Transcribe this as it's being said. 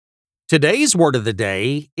Today's word of the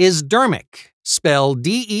day is dermic, spelled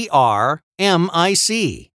D-E-R-M-I-C.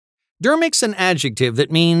 Dermic's an adjective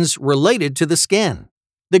that means related to the skin.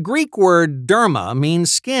 The Greek word derma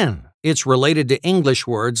means skin. It's related to English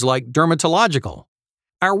words like dermatological.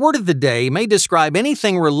 Our word of the day may describe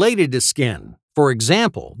anything related to skin. For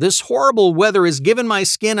example, this horrible weather has given my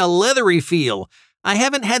skin a leathery feel. I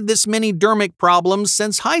haven't had this many dermic problems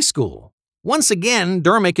since high school. Once again,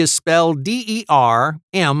 dermic is spelled D-E-R-M-I-C.